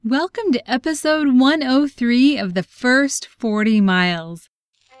Welcome to episode 103 of the first 40 miles.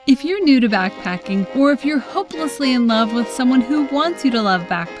 If you're new to backpacking, or if you're hopelessly in love with someone who wants you to love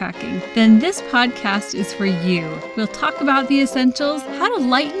backpacking, then this podcast is for you. We'll talk about the essentials, how to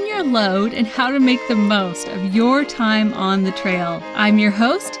lighten your load, and how to make the most of your time on the trail. I'm your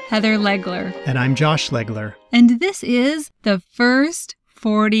host, Heather Legler. And I'm Josh Legler. And this is the first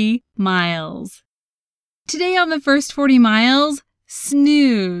 40 miles. Today on the first 40 miles,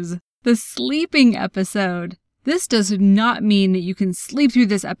 snooze, the sleeping episode. This does not mean that you can sleep through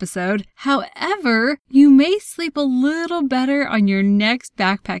this episode. However, you may sleep a little better on your next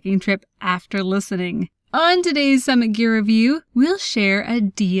backpacking trip after listening. On today's Summit Gear Review, we'll share a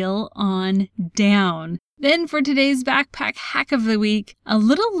deal on down. Then for today's backpack hack of the week, a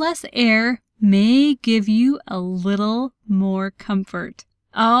little less air may give you a little more comfort.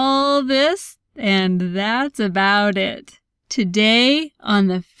 All this, and that's about it. Today on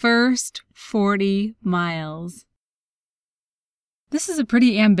the first 40 miles. This is a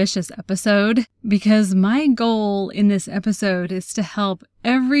pretty ambitious episode because my goal in this episode is to help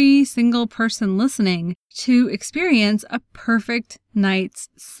every single person listening to experience a perfect night's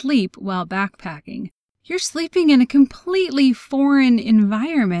sleep while backpacking. You're sleeping in a completely foreign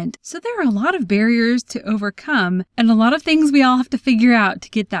environment, so there are a lot of barriers to overcome and a lot of things we all have to figure out to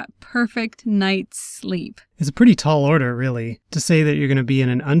get that perfect night's sleep. It's a pretty tall order, really, to say that you're going to be in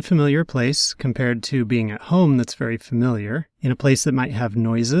an unfamiliar place compared to being at home that's very familiar, in a place that might have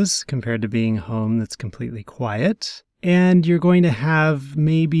noises compared to being home that's completely quiet, and you're going to have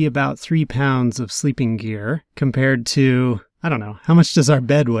maybe about 3 pounds of sleeping gear compared to, I don't know, how much does our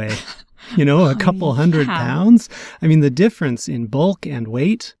bed weigh? A couple hundred pounds? I mean, the difference in bulk and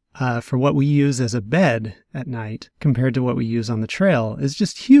weight for what we use as a bed at night compared to what we use on the trail is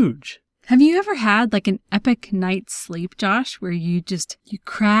just huge. Have you ever had like an epic night's sleep, Josh, where you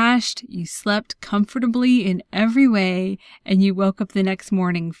crashed, you slept comfortably in every way, and you woke up the next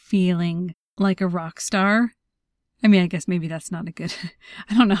morning feeling like a rock star? I mean, I guess maybe that's not a good...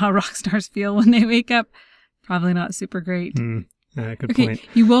 I don't know how rock stars feel when they wake up. Probably not super great. Good point.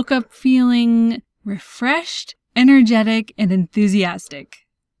 You woke up feeling refreshed, energetic, and enthusiastic.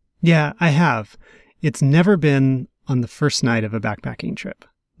 Yeah, I have. It's never been on the first night of a backpacking trip.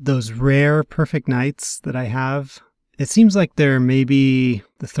 Those rare perfect nights that I have, it seems like they're maybe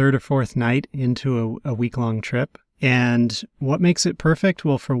the third or fourth night into a week-long trip. And what makes it perfect?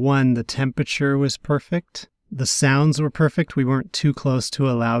 Well, for one, the temperature was perfect. The sounds were perfect. We weren't too close to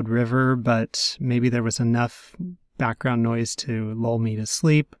a loud river, but maybe there was enough background noise to lull me to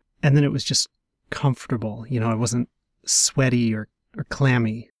sleep. And then it was just comfortable. It wasn't sweaty or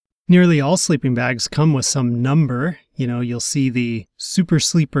clammy. Nearly all sleeping bags come with some number. You'll see the Super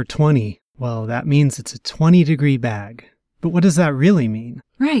Sleeper 20. Well, that means it's a 20-degree bag. But what does that really mean?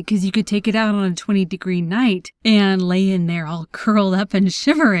 Right, because you could take it out on a 20-degree night and lay in there all curled up and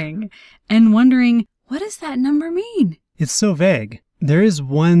shivering and wondering, what does that number mean? It's so vague. There is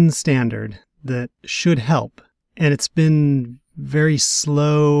one standard that should help. And it's been very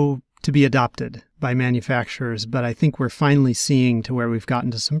slow to be adopted by manufacturers, but I think we're finally seeing to where we've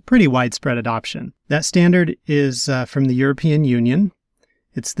gotten to some pretty widespread adoption. That standard is from the European Union.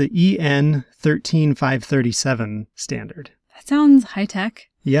 It's the EN 13537 standard. That sounds high-tech.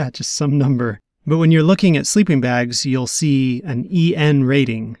 Yeah, just some number. But when you're looking at sleeping bags, you'll see an EN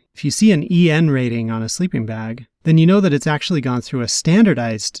rating. If you see an EN rating on a sleeping bag, then you know that it's actually gone through a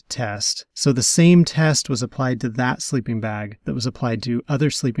standardized test. So the same test was applied to that sleeping bag that was applied to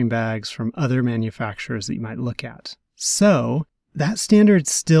other sleeping bags from other manufacturers that you might look at. So that standard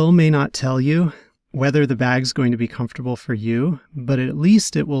still may not tell you whether the bag's going to be comfortable for you, but at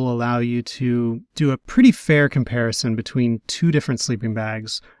least it will allow you to do a pretty fair comparison between two different sleeping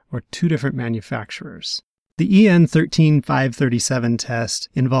bags or two different manufacturers. The EN 13537 test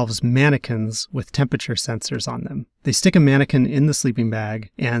involves mannequins with temperature sensors on them. They stick a mannequin in the sleeping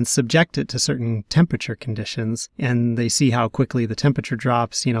bag and subject it to certain temperature conditions, and they see how quickly the temperature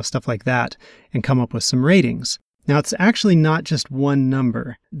drops, stuff like that, and come up with some ratings. Now, it's actually not just one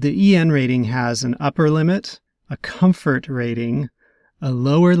number. The EN rating has an upper limit, a comfort rating, a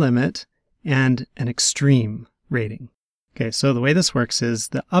lower limit, and an extreme rating. Okay, so the way this works is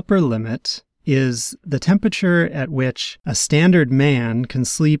the upper limit is the temperature at which a standard man can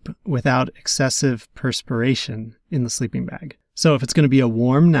sleep without excessive perspiration in the sleeping bag. So if it's going to be a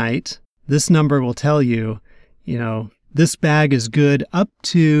warm night, this number will tell you, this bag is good up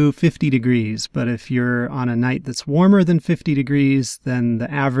to 50 degrees. But if you're on a night that's warmer than 50 degrees, then the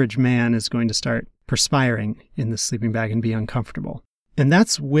average man is going to start perspiring in the sleeping bag and be uncomfortable. And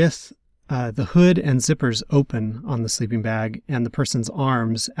that's with the hood and zippers open on the sleeping bag and the person's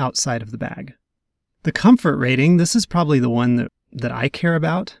arms outside of the bag. The comfort rating, this is probably the one that I care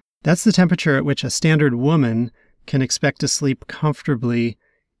about. That's the temperature at which a standard woman can expect to sleep comfortably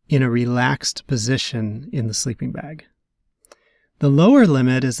in a relaxed position in the sleeping bag. The lower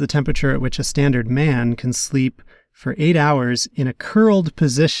limit is the temperature at which a standard man can sleep for 8 hours in a curled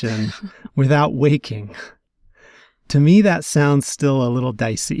position without waking. To me, that sounds still a little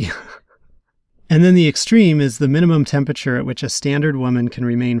dicey. And then the extreme is the minimum temperature at which a standard woman can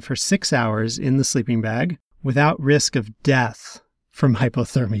remain for 6 hours in the sleeping bag without risk of death from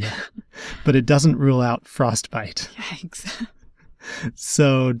hypothermia. But it doesn't rule out frostbite. Yikes.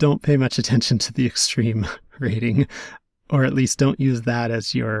 So don't pay much attention to the extreme rating, or at least don't use that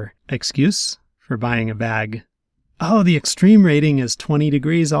as your excuse for buying a bag. Oh, the extreme rating is 20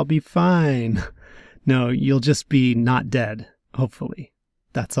 degrees, I'll be fine. No, you'll just be not dead, hopefully.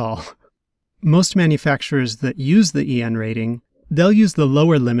 That's all. Most manufacturers that use the EN rating, they'll use the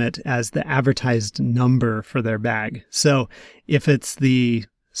lower limit as the advertised number for their bag. So if it's the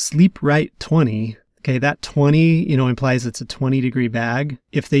Sleep Right 20, okay, that 20, implies it's a 20-degree bag.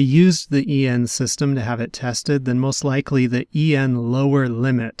 If they used the EN system to have it tested, then most likely the EN lower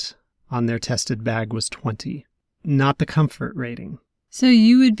limit on their tested bag was 20, not the comfort rating. So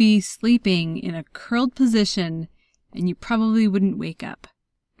you would be sleeping in a curled position and you probably wouldn't wake up.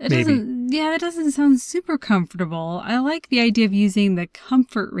 Maybe. That doesn't sound super comfortable. I like the idea of using the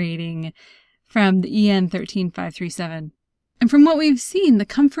comfort rating from the EN 13537. And from what we've seen, the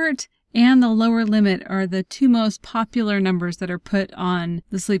comfort and the lower limit are the two most popular numbers that are put on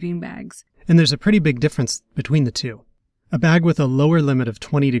the sleeping bags. And there's a pretty big difference between the two. A bag with a lower limit of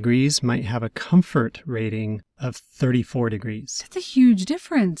 20 degrees might have a comfort rating of 34 degrees. That's a huge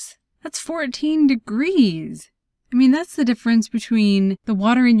difference. That's 14 degrees. I mean, that's the difference between the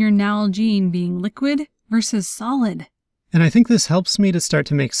water in your Nalgene being liquid versus solid. And I think this helps me to start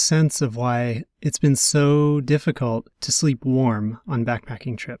to make sense of why it's been so difficult to sleep warm on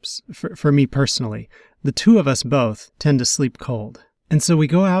backpacking trips. For me personally, the two of us both tend to sleep cold. And so we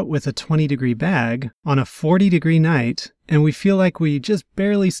go out with a 20-degree bag on a 40-degree night, and we feel like we just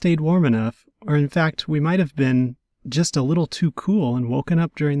barely stayed warm enough, or in fact, we might have been just a little too cool and woken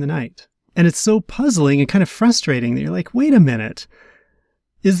up during the night. And it's so puzzling and kind of frustrating that you're like, wait a minute,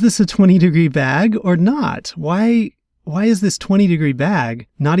 is this a 20-degree bag or not? Why is this 20-degree bag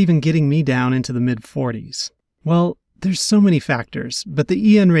not even getting me down into the mid-40s? Well, there's so many factors, but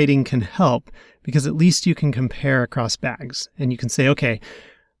the EN rating can help because at least you can compare across bags. And you can say, okay,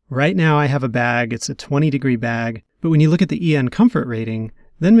 right now I have a bag, it's a 20-degree bag, but when you look at the EN comfort rating,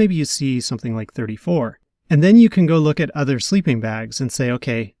 then maybe you see something like 34. And then you can go look at other sleeping bags and say,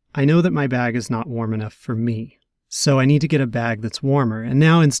 okay, I know that my bag is not warm enough for me, so I need to get a bag that's warmer. And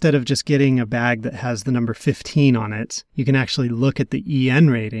now instead of just getting a bag that has the number 15 on it, you can actually look at the EN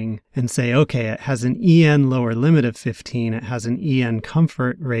rating and say, okay, it has an EN lower limit of 15. It has an EN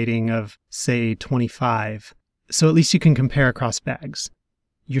comfort rating of, say, 25. So at least you can compare across bags.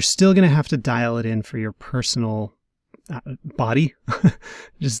 You're still going to have to dial it in for your personal body,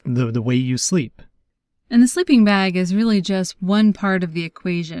 just the way you sleep. And the sleeping bag is really just one part of the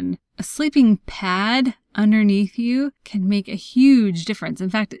equation. A sleeping pad underneath you can make a huge difference. In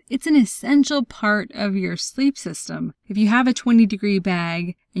fact, it's an essential part of your sleep system. If you have a 20-degree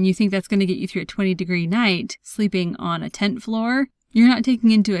bag and you think that's going to get you through a 20-degree night sleeping on a tent floor, you're not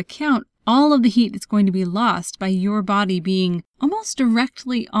taking into account all of the heat that's going to be lost by your body being almost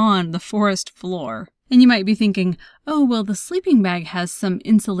directly on the forest floor. And you might be thinking, oh, well, the sleeping bag has some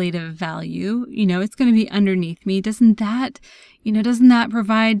insulative value. It's going to be underneath me. Doesn't that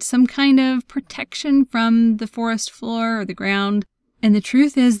provide some kind of protection from the forest floor or the ground? And the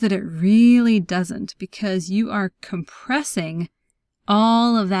truth is that it really doesn't, because you are compressing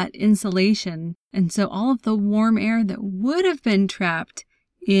all of that insulation. And so all of the warm air that would have been trapped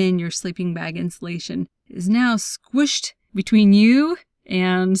in your sleeping bag insulation is now squished between you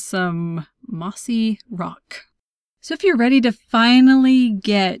and some mossy rock. So if you're ready to finally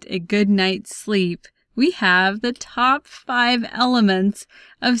get a good night's sleep, we have the top 5 elements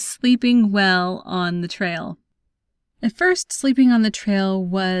of sleeping well on the trail. At first, sleeping on the trail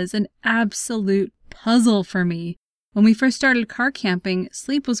was an absolute puzzle for me. When we first started car camping,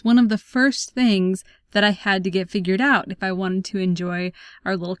 sleep was one of the first things that I had to get figured out if I wanted to enjoy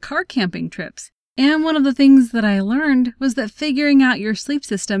our little car camping trips. And one of the things that I learned was that figuring out your sleep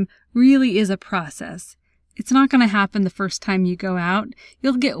system really is a process. It's not going to happen the first time you go out.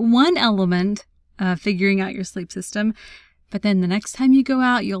 You'll get one element of figuring out your sleep system. But then the next time you go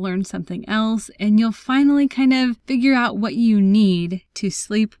out, you'll learn something else, and you'll finally kind of figure out what you need to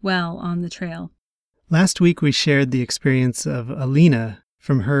sleep well on the trail. Last week, we shared the experience of Alina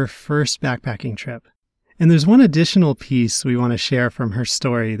from her first backpacking trip. And there's one additional piece we want to share from her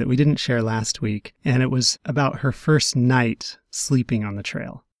story that we didn't share last week, and it was about her first night sleeping on the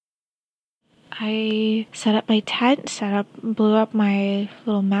trail. I set up my tent, blew up my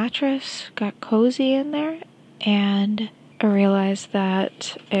little mattress, got cozy in there, and I realized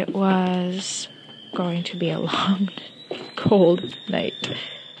that it was going to be a long, cold night.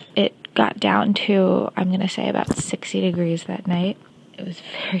 It got down to, I'm going to say, about 60 degrees that night. It was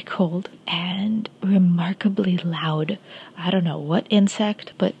very cold and remarkably loud. I don't know what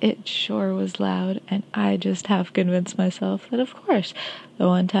insect, but it sure was loud. And I just half convinced myself that, of course, the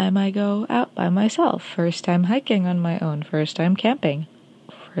one time I go out by myself, first time hiking on my own, first time camping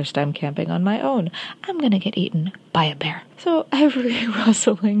on my own, I'm going to get eaten by a bear. So every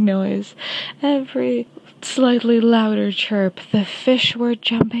rustling noise, every slightly louder chirp, the fish were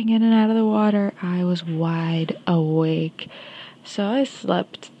jumping in and out of the water. I was wide awake. So I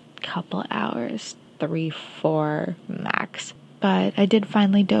slept a couple hours, 3, 4 max. But I did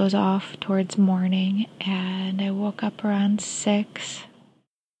finally doze off towards morning, and I woke up around 6.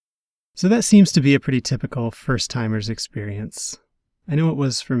 So that seems to be a pretty typical first-timer's experience. I know it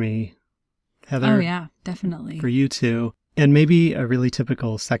was for me. Heather? Oh, yeah, definitely. For you too. And maybe a really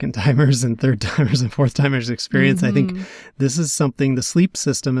typical second-timers and third-timers and fourth-timers experience. I think this is something, the sleep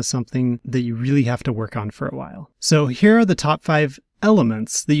system is something that you really have to work on for a while. So here are the top 5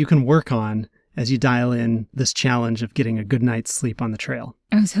 elements that you can work on as you dial in this challenge of getting a good night's sleep on the trail.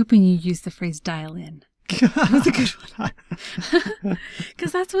 I was hoping you used the phrase dial in. That was a good one.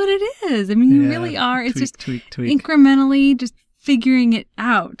 Because that's what it is. I mean, you really are. It's tweak. Incrementally just figuring it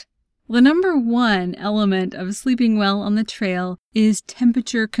out. The number 1 element of sleeping well on the trail is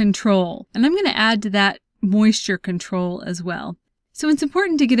temperature control. And I'm going to add to that moisture control as well. So it's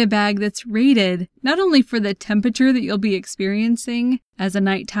important to get a bag that's rated not only for the temperature that you'll be experiencing as a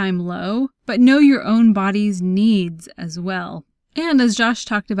nighttime low, but know your own body's needs as well. And as Josh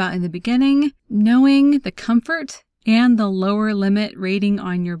talked about in the beginning, knowing the comfort and the lower limit rating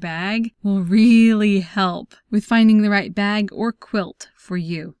on your bag will really help with finding the right bag or quilt for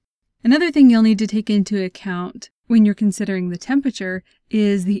you. Another thing you'll need to take into account when you're considering the temperature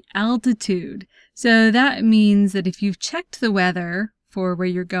is the altitude. So that means that if you've checked the weather for where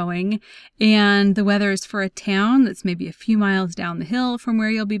you're going and the weather is for a town that's maybe a few miles down the hill from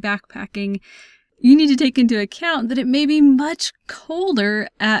where you'll be backpacking, you need to take into account that it may be much colder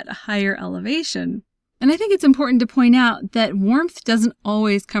at a higher elevation. And I think it's important to point out that warmth doesn't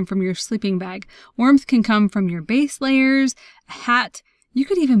always come from your sleeping bag. Warmth can come from your base layers, a hat. You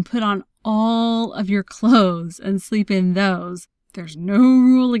could even put on all of your clothes and sleep in those. There's no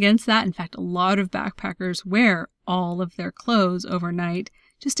rule against that. In fact, a lot of backpackers wear all of their clothes overnight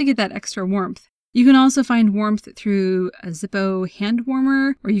just to get that extra warmth. You can also find warmth through a Zippo hand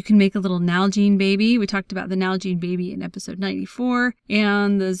warmer, or you can make a little Nalgene baby. We talked about the Nalgene baby in episode 94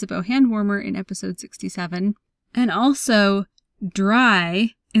 and the Zippo hand warmer in episode 67. And also,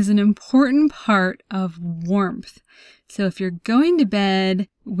 dry is an important part of warmth. So if you're going to bed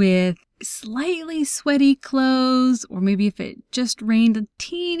with slightly sweaty clothes, or maybe if it just rained a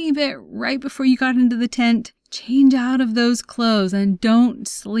teeny bit right before you got into the tent, change out of those clothes and don't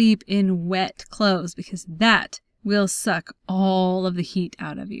sleep in wet clothes because that will suck all of the heat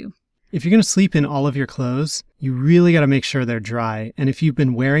out of you. If you're going to sleep in all of your clothes, you really got to make sure they're dry. And if you've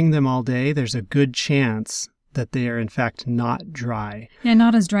been wearing them all day, there's a good chance that they are in fact not dry. Yeah,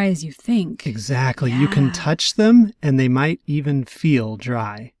 not as dry as you think. Exactly. Yeah. You can touch them and they might even feel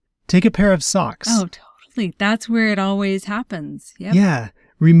dry. Take a pair of socks. Oh, totally. That's where it always happens. Yep. Yeah.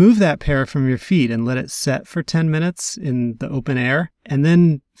 Remove that pair from your feet and let it set for 10 minutes in the open air and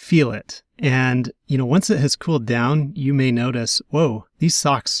then feel it. And, once it has cooled down, you may notice, whoa, these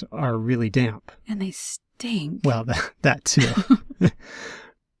socks are really damp. And they stink. Well, that too.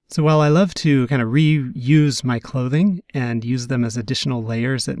 So while I love to kind of reuse my clothing and use them as additional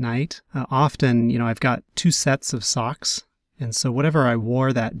layers at night, often, I've got 2 sets of socks. And so whatever I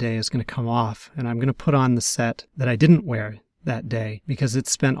wore that day is going to come off and I'm going to put on the set that I didn't wear that day because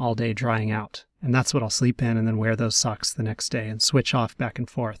it's spent all day drying out. And that's what I'll sleep in and then wear those socks the next day and switch off back and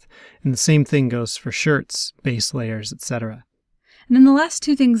forth. And the same thing goes for shirts, base layers, etc. And then the last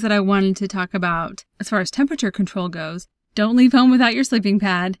 2 things that I wanted to talk about as far as temperature control goes, don't leave home without your sleeping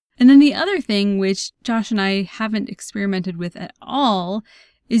pad. And then the other thing, which Josh and I haven't experimented with at all,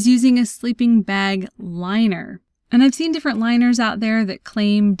 is using a sleeping bag liner. And I've seen different liners out there that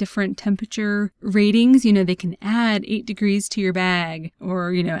claim different temperature ratings. You know, they can add 8 degrees to your bag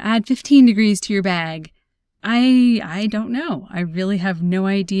or, add 15 degrees to your bag. I don't know. I really have no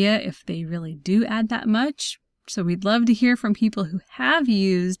idea if they really do add that much. So we'd love to hear from people who have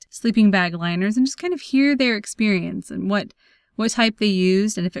used sleeping bag liners and just kind of hear their experience and what type they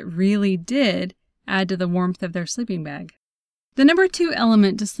used and if it really did add to the warmth of their sleeping bag. The number 2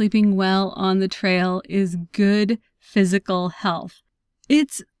 element to sleeping well on the trail is good physical health.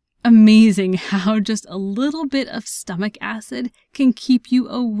 It's amazing how just a little bit of stomach acid can keep you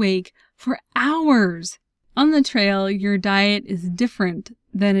awake for hours. On the trail, your diet is different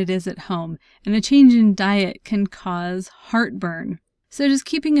than it is at home, and a change in diet can cause heartburn. So just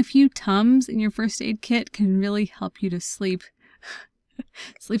keeping a few Tums in your first aid kit can really help you to sleep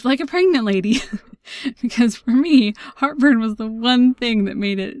like a pregnant lady. Because for me, heartburn was the one thing that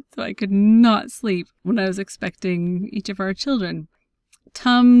made it so I could not sleep when I was expecting each of our children.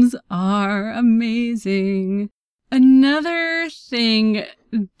 Tums are amazing. Another thing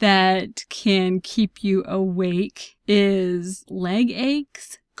that can keep you awake is leg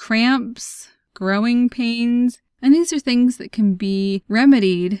aches, cramps, growing pains. And these are things that can be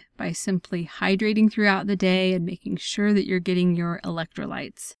remedied by simply hydrating throughout the day and making sure that you're getting your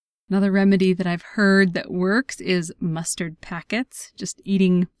electrolytes. Another remedy that I've heard that works is mustard packets, just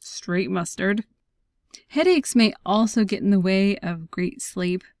eating straight mustard. Headaches may also get in the way of great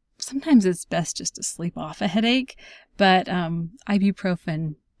sleep. Sometimes it's best just to sleep off a headache, but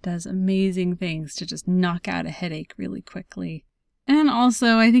ibuprofen does amazing things to just knock out a headache really quickly. And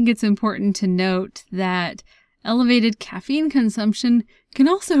also, I think it's important to note that elevated caffeine consumption can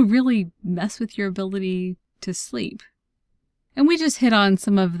also really mess with your ability to sleep. And we just hit on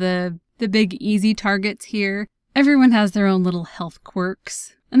some of the big easy targets here. Everyone has their own little health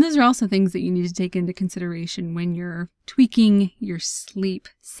quirks. And those are also things that you need to take into consideration when you're tweaking your sleep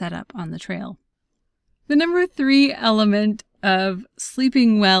setup on the trail. The number 3 element of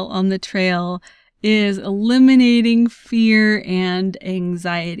sleeping well on the trail is eliminating fear and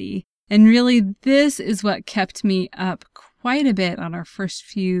anxiety. And really, this is what kept me up quite a bit on our first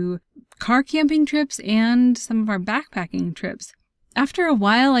few car camping trips and some of our backpacking trips. After a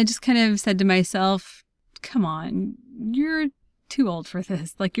while, I just kind of said to myself, come on, you're too old for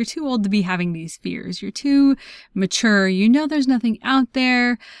this. Like, you're too old to be having these fears. You're too mature. You know there's nothing out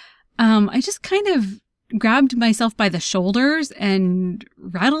there. I just kind of grabbed myself by the shoulders and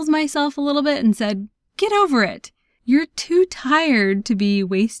rattled myself a little bit and said, get over it. You're too tired to be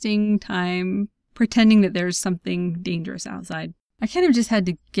wasting time pretending that there's something dangerous outside. I kind of just had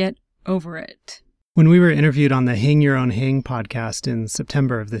to get over it. When we were interviewed on the Hang Your Own Hang podcast in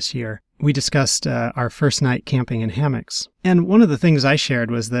September of this year, we discussed our first night camping in hammocks. And one of the things I shared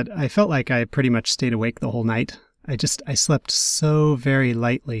was that I felt like I pretty much stayed awake the whole night. I slept so very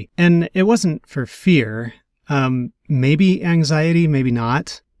lightly. And it wasn't for fear. Maybe anxiety, maybe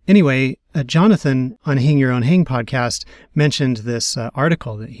not. Anyway, Jonathan on Hang Your Own Hang podcast mentioned this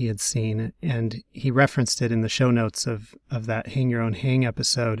article that he had seen, and he referenced it in the show notes of that Hang Your Own Hang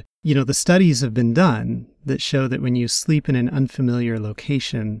episode. You know, the studies have been done that show that when you sleep in an unfamiliar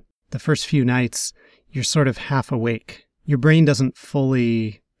location, the first few nights, you're sort of half awake. Your brain doesn't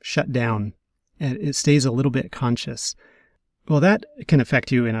fully shut down, and it stays a little bit conscious. Well, that can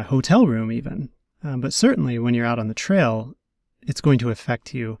affect you in a hotel room even, but certainly when you're out on the trail, it's going to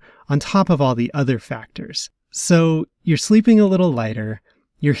affect you on top of all the other factors. So you're sleeping a little lighter.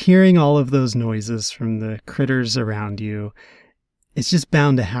 You're hearing all of those noises from the critters around you. It's just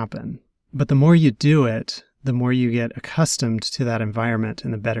bound to happen. But the more you do it, the more you get accustomed to that environment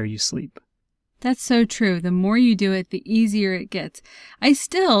and the better you sleep. That's so true. The more you do it, the easier it gets. I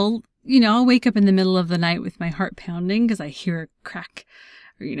still, I'll wake up in the middle of the night with my heart pounding because I hear a crack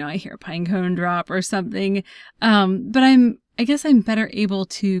or, I hear a pine cone drop or something. But I guess I'm better able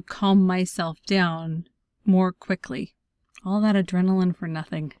to calm myself down more quickly. All that adrenaline for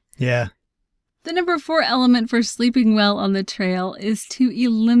nothing. Yeah. The number 4 element for sleeping well on the trail is to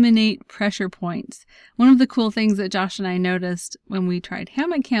eliminate pressure points. One of the cool things that Josh and I noticed when we tried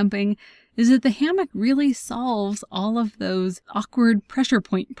hammock camping is that the hammock really solves all of those awkward pressure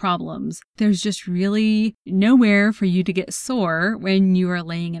point problems. There's just really nowhere for you to get sore when you are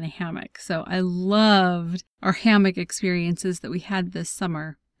laying in a hammock. So I loved our hammock experiences that we had this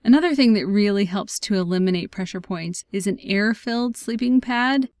summer. Another thing that really helps to eliminate pressure points is an air-filled sleeping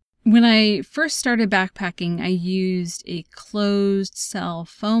pad. When I first started backpacking, I used a closed cell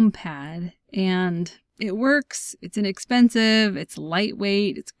foam pad, and it works. It's inexpensive, it's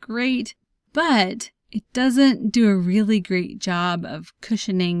lightweight, it's great, but it doesn't do a really great job of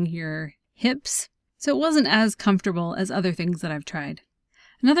cushioning your hips. so it wasn't as comfortable as other things that I've tried.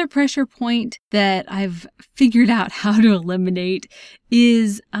 Another pressure point that I've figured out how to eliminate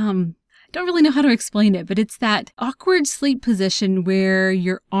is, don't really know how to explain it, but it's that awkward sleep position where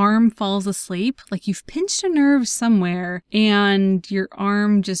your arm falls asleep, like you've pinched a nerve somewhere and your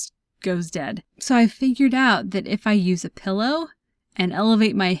arm just goes dead. So I figured out that if I use a pillow and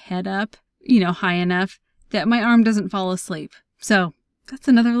elevate my head up, high enough, that my arm doesn't fall asleep. So that's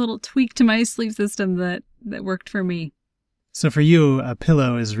another little tweak to my sleep system that worked for me. So for you, a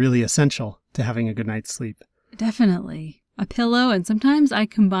pillow is really essential to having a good night's sleep. Definitely. A pillow, and sometimes I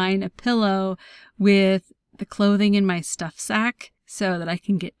combine a pillow with the clothing in my stuff sack so that I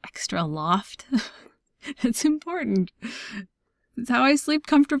can get extra loft. It's important. It's how I sleep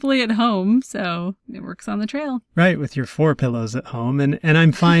comfortably at home, so it works on the trail. Right, with your 4 pillows at home, and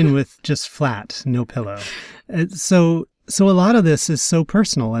I'm fine with just flat, no pillow. So a lot of this is so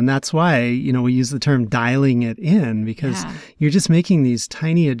personal, and that's why, we use the term dialing it in, because you're just making these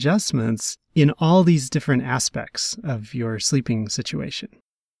tiny adjustments in all these different aspects of your sleeping situation.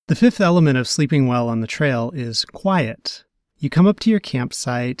 The 5th element of sleeping well on the trail is quiet. You come up to your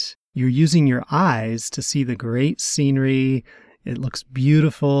campsite, you're using your eyes to see the great scenery. It looks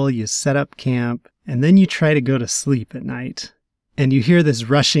beautiful. You set up camp, and then you try to go to sleep at night, and you hear this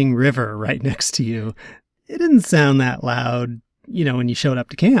rushing river right next to you. It didn't sound that loud, when you showed up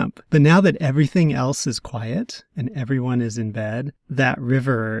to camp. But now that everything else is quiet and everyone is in bed, that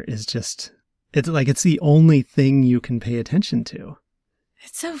river is just, it's like it's the only thing you can pay attention to.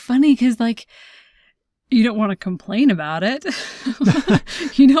 It's so funny because, you don't want to complain about it.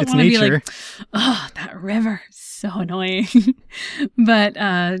 You don't want to be like, oh, that river is so annoying. But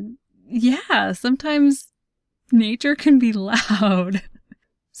sometimes nature can be loud.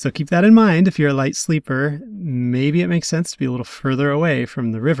 So keep that in mind. If you're a light sleeper, maybe it makes sense to be a little further away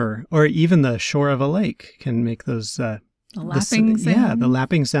from the river, or even the shore of a lake can make those the lapping sounds. Yeah, the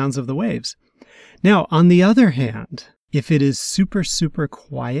lapping sounds of the waves. Now, on the other hand, if it is super, super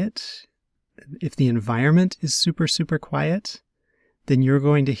quiet, if the environment is super, super quiet, then you're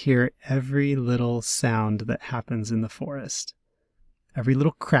going to hear every little sound that happens in the forest. Every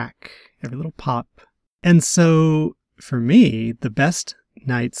little crack, every little pop. And so for me, the best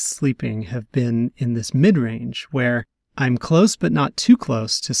nights sleeping have been in this mid-range where I'm close but not too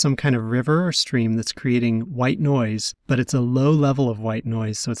close to some kind of river or stream that's creating white noise, but it's a low level of white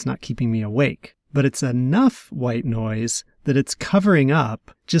noise, so it's not keeping me awake. But it's enough white noise that it's covering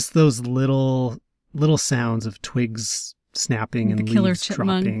up just those little sounds of twigs snapping and leaves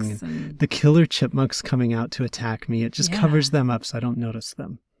dropping. And the killer chipmunks coming out to attack me. It just covers them up so I don't notice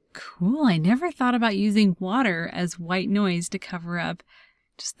them. Cool. I never thought about using water as white noise to cover up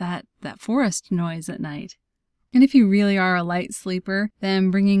just that forest noise at night. And if you really are a light sleeper, then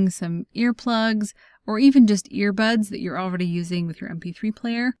bringing some earplugs or even just earbuds that you're already using with your MP3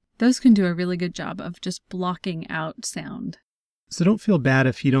 player, those can do a really good job of just blocking out sound. So don't feel bad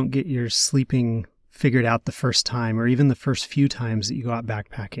if you don't get your sleeping figured out the first time or even the first few times that you go out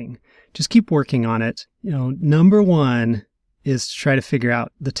backpacking. Just keep working on it. Number one is to try to figure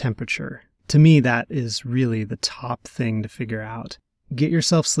out the temperature. To me, that is really the top thing to figure out. Get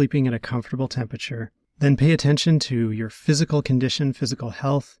yourself sleeping at a comfortable temperature. Then pay attention to your physical condition, physical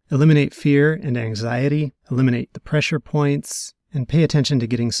health. Eliminate fear and anxiety. Eliminate the pressure points. And pay attention to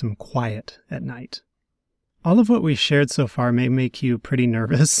getting some quiet at night. All of what we shared so far may make you pretty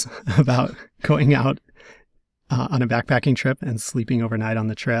nervous about going out on a backpacking trip and sleeping overnight on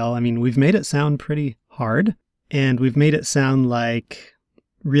the trail. I mean, we've made it sound pretty hard. And we've made it sound like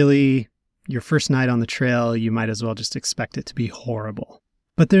really your first night on the trail, you might as well just expect it to be horrible.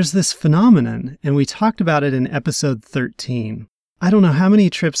 But there's this phenomenon, and we talked about it in episode 13. I don't know how many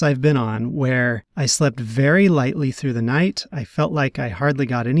trips I've been on where I slept very lightly through the night. I felt like I hardly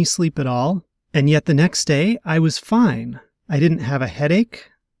got any sleep at all. And yet the next day, I was fine. I didn't have a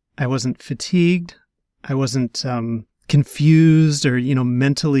headache. I wasn't fatigued. I wasn't confused or,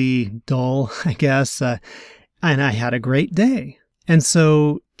 mentally dull, I guess. And I had a great day. And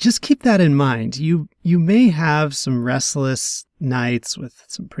so just keep that in mind. You may have some restless nights with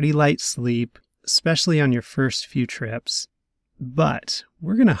some pretty light sleep, especially on your first few trips. But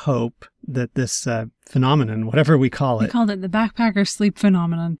we're going to hope that this phenomenon, whatever we call it. We called it the backpacker sleep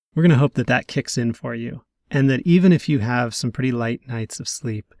phenomenon. We're going to hope that that kicks in for you. And that even if you have some pretty light nights of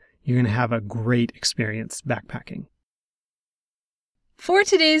sleep, you're going to have a great experience backpacking. For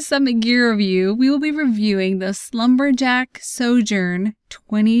today's Summit Gear Review, we will be reviewing the Slumberjack Sojourn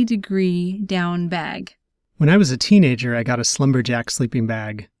 20-degree down bag. When I was a teenager, I got a Slumberjack sleeping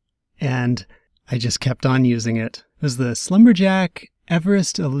bag, and I just kept on using it. It was the Slumberjack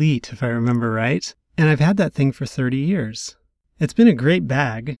Everest Elite, if I remember right. And I've had that thing for 30 years. It's been a great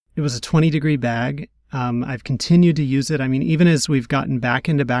bag. It was a 20-degree bag. I've continued to use it. I mean, even as we've gotten back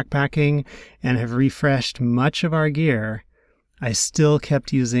into backpacking and have refreshed much of our gear, I still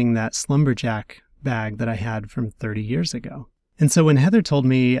kept using that Slumberjack bag that I had from 30 years ago. And so when Heather told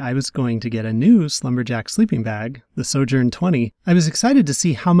me I was going to get a new Slumberjack sleeping bag, the Sojourn 20, I was excited to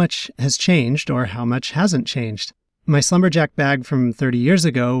see how much has changed or how much hasn't changed. My Slumberjack bag from 30 years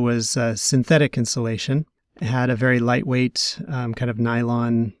ago was synthetic insulation. It had a very lightweight kind of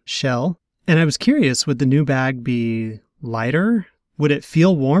nylon shell. And I was curious, would the new bag be lighter? Would it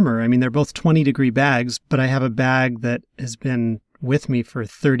feel warmer? I mean, they're both 20-degree bags, but I have a bag that has been with me for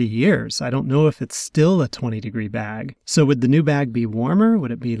 30 years. I don't know if it's still a 20-degree bag. So would the new bag be warmer?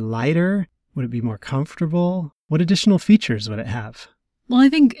 Would it be lighter? Would it be more comfortable? What additional features would it have? Well, I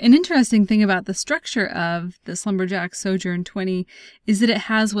think an interesting thing about the structure of the Slumberjack Sojourn 20 is that it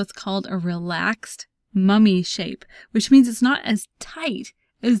has what's called a relaxed mummy shape, which means it's not as tight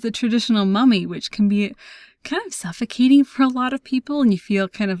as the traditional mummy, which can be kind of suffocating for a lot of people, and you feel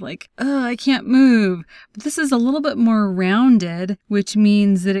kind of like, oh, I can't move. But this is a little bit more rounded, which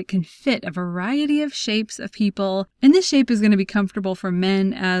means that it can fit a variety of shapes of people, and this shape is going to be comfortable for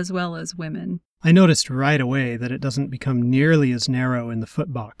men as well as women. I noticed right away that it doesn't become nearly as narrow in the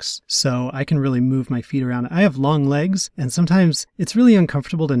foot box, so I can really move my feet around. I have long legs, and sometimes it's really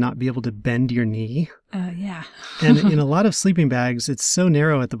uncomfortable to not be able to bend your knee. Yeah. And in a lot of sleeping bags, it's so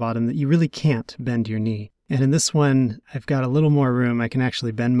narrow at the bottom that you really can't bend your knee. And in this one, I've got a little more room. I can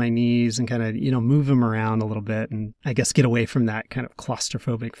actually bend my knees and kind of, move them around a little bit and I guess get away from that kind of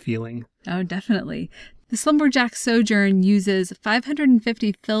claustrophobic feeling. Oh, definitely. The Slumberjack Sojourn uses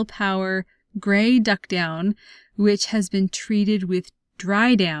 550 fill power gray duck down, which has been treated with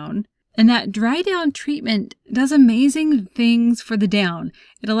dry down. And that dry down treatment does amazing things for the down.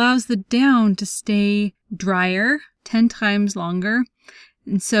 It allows the down to stay drier 10 times longer.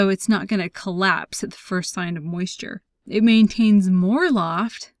 And so it's not going to collapse at the first sign of moisture. It maintains more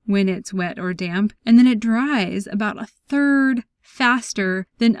loft when it's wet or damp, and then it dries about a third faster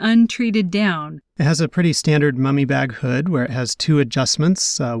than untreated down. It has a pretty standard mummy bag hood where it has two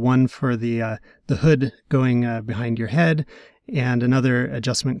adjustments, one for the hood going behind your head and another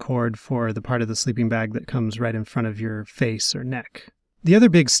adjustment cord for the part of the sleeping bag that comes right in front of your face or neck. The other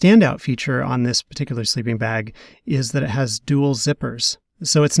big standout feature on this particular sleeping bag is that it has dual zippers.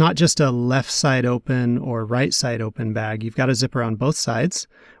 So it's not just a left side open or right side open bag. You've got a zipper on both sides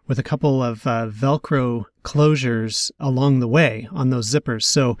with a couple of Velcro closures along the way on those zippers.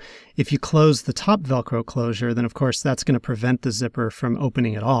 So if you close the top Velcro closure, then of course that's going to prevent the zipper from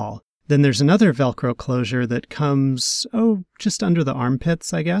opening at all. Then there's another Velcro closure that comes, just under the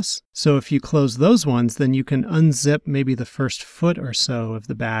armpits, I guess. So if you close those ones, then you can unzip maybe the first foot or so of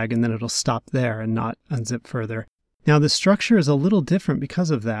the bag, and then it'll stop there and not unzip further. Now, the structure is a little different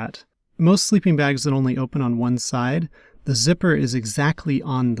because of that. Most sleeping bags that only open on one side, the zipper is exactly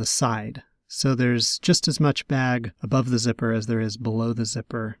on the side. So there's just as much bag above the zipper as there is below the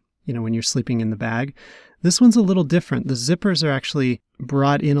zipper, when you're sleeping in the bag. This one's a little different. The zippers are actually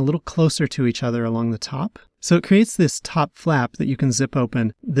brought in a little closer to each other along the top. So it creates this top flap that you can zip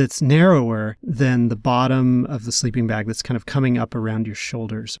open that's narrower than the bottom of the sleeping bag that's kind of coming up around your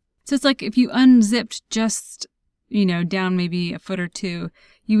shoulders. So it's like if you unzipped just down maybe a foot or two,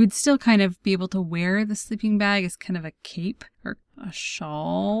 you would still kind of be able to wear the sleeping bag as kind of a cape or a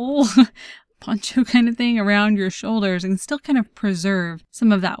shawl, poncho kind of thing around your shoulders and still kind of preserve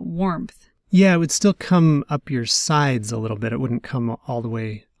some of that warmth. Yeah, it would still come up your sides a little bit. It wouldn't come all the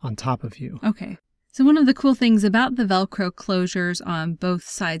way on top of you. Okay. So one of the cool things about the Velcro closures on both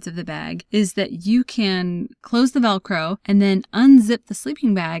sides of the bag is that you can close the Velcro and then unzip the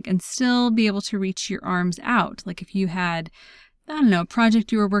sleeping bag and still be able to reach your arms out. Like if you had, a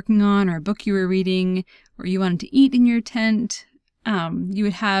project you were working on or a book you were reading or you wanted to eat in your tent, you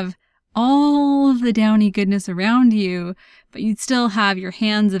would have all of the downy goodness around you, but you'd still have your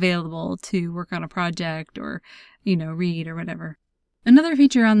hands available to work on a project or, read or whatever. Another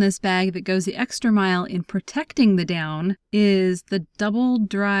feature on this bag that goes the extra mile in protecting the down is the double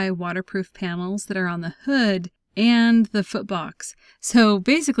dry waterproof panels that are on the hood and the foot box. So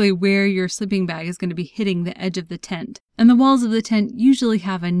basically where your sleeping bag is going to be hitting the edge of the tent. And the walls of the tent usually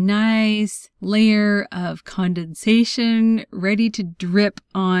have a nice layer of condensation ready to drip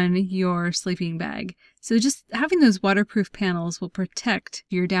on your sleeping bag. So just having those waterproof panels will protect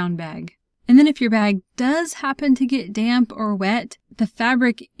your down bag. And then if your bag does happen to get damp or wet, the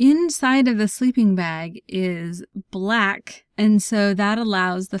fabric inside of the sleeping bag is black. And so that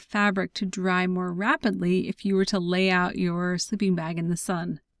allows the fabric to dry more rapidly if you were to lay out your sleeping bag in the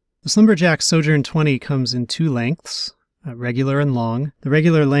sun. The Slumberjack Sojourn 20 comes in two lengths, regular and long. The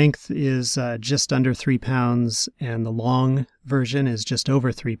regular length is just under 3 pounds, and the long version is just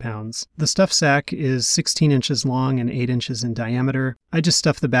over 3 pounds. The stuff sack is 16 inches long and 8 inches in diameter. I just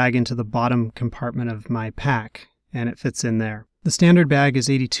stuff the bag into the bottom compartment of my pack, and it fits in there. The standard bag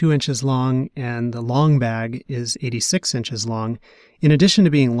is 82 inches long, and the long bag is 86 inches long. In addition to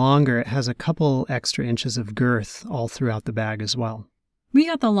being longer, it has a couple extra inches of girth all throughout the bag as well. We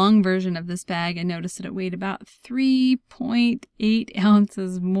got the long version of this bag and noticed that it weighed about 3.8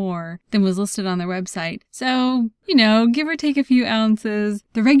 ounces more than was listed on their website. So, give or take a few ounces,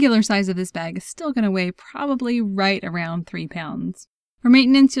 the regular size of this bag is still going to weigh probably right around 3 pounds. For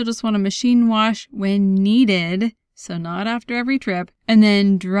maintenance, you'll just want to machine wash when needed, so not after every trip, and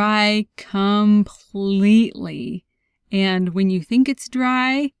then dry completely. And when you think it's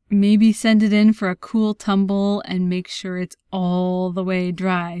dry, maybe send it in for a cool tumble and make sure it's all the way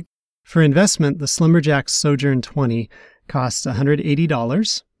dry. For investment, the Slumberjack Sojourn 20 costs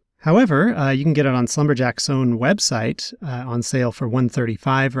 $180. However, you can get it on Slumberjack's own website on sale for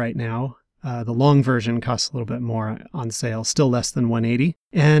 $135 right now. The long version costs a little bit more on sale, still less than $180.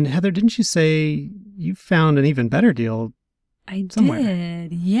 And Heather, didn't you say you found an even better deal? I somewhere?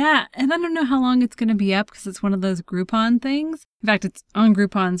 did, yeah. And I don't know how long it's going to be up because it's one of those Groupon things. In fact, it's on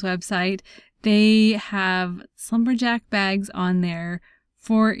Groupon's website. They have Slumberjack bags on there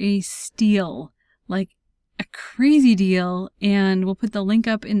for a steal, like a crazy deal. And we'll put the link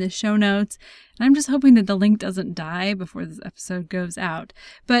up in the show notes. And I'm just hoping that the link doesn't die before this episode goes out.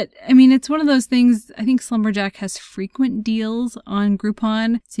 But, it's one of those things. I think Slumberjack has frequent deals on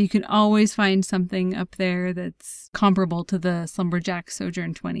Groupon, so you can always find something up there that's comparable to the Slumberjack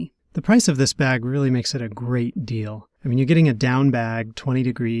Sojourn 20. The price of this bag really makes it a great deal. You're getting a down bag, 20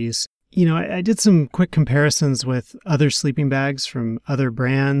 degrees. I did some quick comparisons with other sleeping bags from other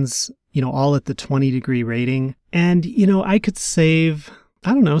brands, all at the 20-degree rating. And, I could save,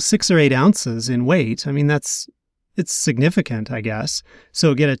 6 or 8 ounces in weight. It's significant, I guess.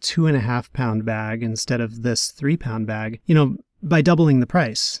 So get a 2.5 pound bag instead of this 3 pound bag, by doubling the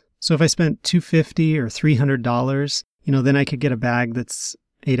price. So if I spent $250 or $300, then I could get a bag that's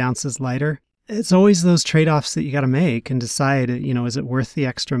 8 ounces lighter. It's always those trade-offs that you got to make and decide, is it worth the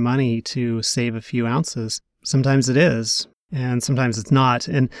extra money to save a few ounces? Sometimes it is, and sometimes it's not.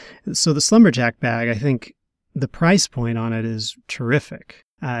 And so the Slumberjack bag, I think the price point on it is terrific.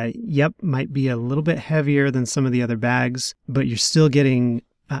 Might be a little bit heavier than some of the other bags, but you're still getting,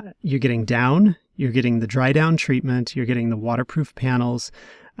 down, you're getting the dry down treatment, you're getting the waterproof panels,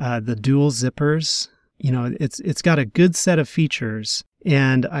 the dual zippers. It's got a good set of features.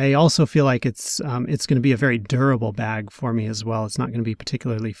 And I also feel like it's going to be a very durable bag for me as well. It's not going to be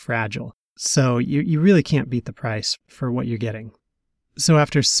particularly fragile. So you really can't beat the price for what you're getting. So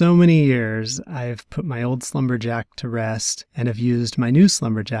after so many years, I've put my old Slumberjack to rest and have used my new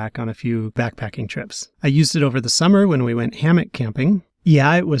Slumberjack on a few backpacking trips. I used it over the summer when we went hammock camping.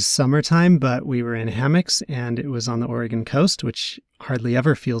 Yeah, it was summertime, but we were in hammocks and it was on the Oregon coast, which hardly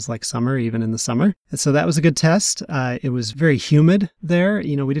ever feels like summer, even in the summer. And so that was a good test. It was very humid there.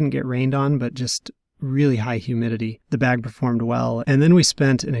 We didn't get rained on, but just really high humidity. The bag performed well. And then we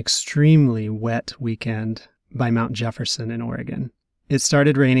spent an extremely wet weekend by Mount Jefferson in Oregon. It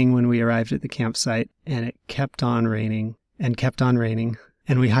started raining when we arrived at the campsite, and it kept on raining and kept on raining.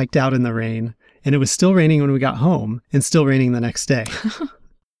 And we hiked out in the rain, and it was still raining when we got home and still raining the next day.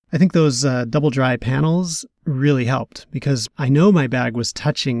 I think those double dry panels really helped because I know my bag was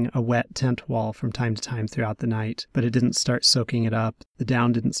touching a wet tent wall from time to time throughout the night, but it didn't start soaking it up. The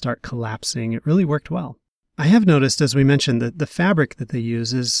down didn't start collapsing. It really worked well. I have noticed, as we mentioned, that the fabric that they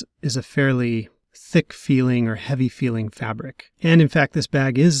use is a fairly thick feeling or heavy feeling fabric. And in fact, this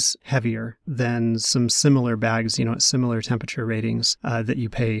bag is heavier than some similar bags, at similar temperature ratings that you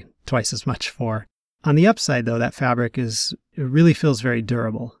pay twice as much for. On the upside, though, that fabric it really feels very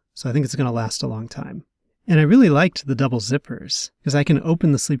durable. So I think it's going to last a long time. And I really liked the double zippers because I can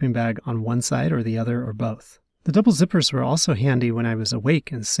open the sleeping bag on one side or the other or both. The double zippers were also handy when I was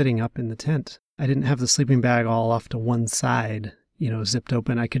awake and sitting up in the tent. I didn't have the sleeping bag all off to one side, zipped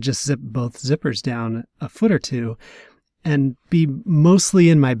open. I could just zip both zippers down a foot or two and be mostly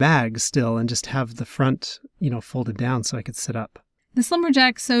in my bag still and just have the front, folded down so I could sit up. The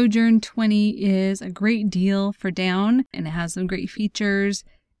Slumberjack Sojourn 20 is a great deal for down, and it has some great features.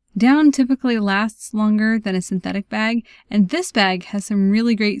 Down typically lasts longer than a synthetic bag, and this bag has some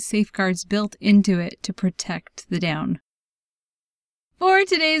really great safeguards built into it to protect the down. For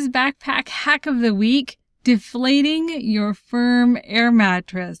today's backpack hack of the week, deflating your firm air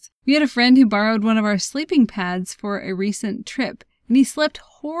mattress. We had a friend who borrowed one of our sleeping pads for a recent trip, and he slept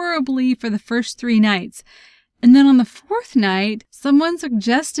horribly for the first 3 nights. And then on the 4th night, someone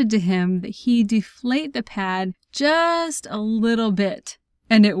suggested to him that he deflate the pad just a little bit.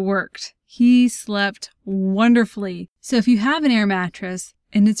 And it worked. He slept wonderfully. So if you have an air mattress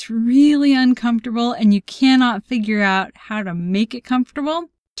and it's really uncomfortable and you cannot figure out how to make it comfortable,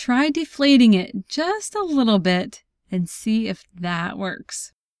 try deflating it just a little bit and see if that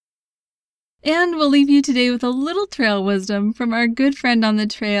works. And we'll leave you today with a little trail wisdom from our good friend on the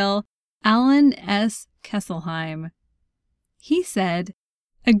trail, Alan S. Kesselheim. He said,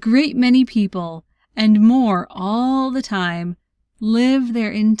 "A great many people, and more all the time, live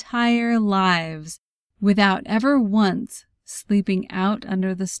their entire lives without ever once sleeping out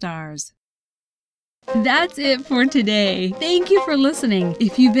under the stars." That's it for today. Thank you for listening.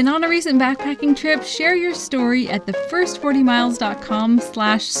 If you've been on a recent backpacking trip, share your story at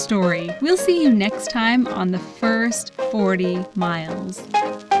thefirst40miles.com/story. We'll see you next time on The First 40 Miles.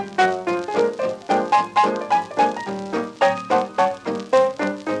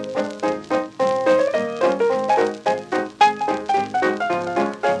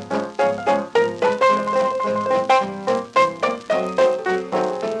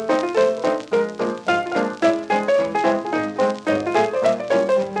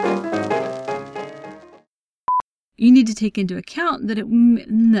 You need to take into account that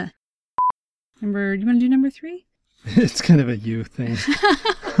Remember, do you want to do number 3? It's kind of a you thing.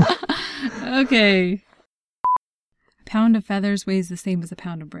 Okay. A pound of feathers weighs the same as a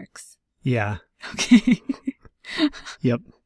pound of bricks. Yeah. Okay. Yep.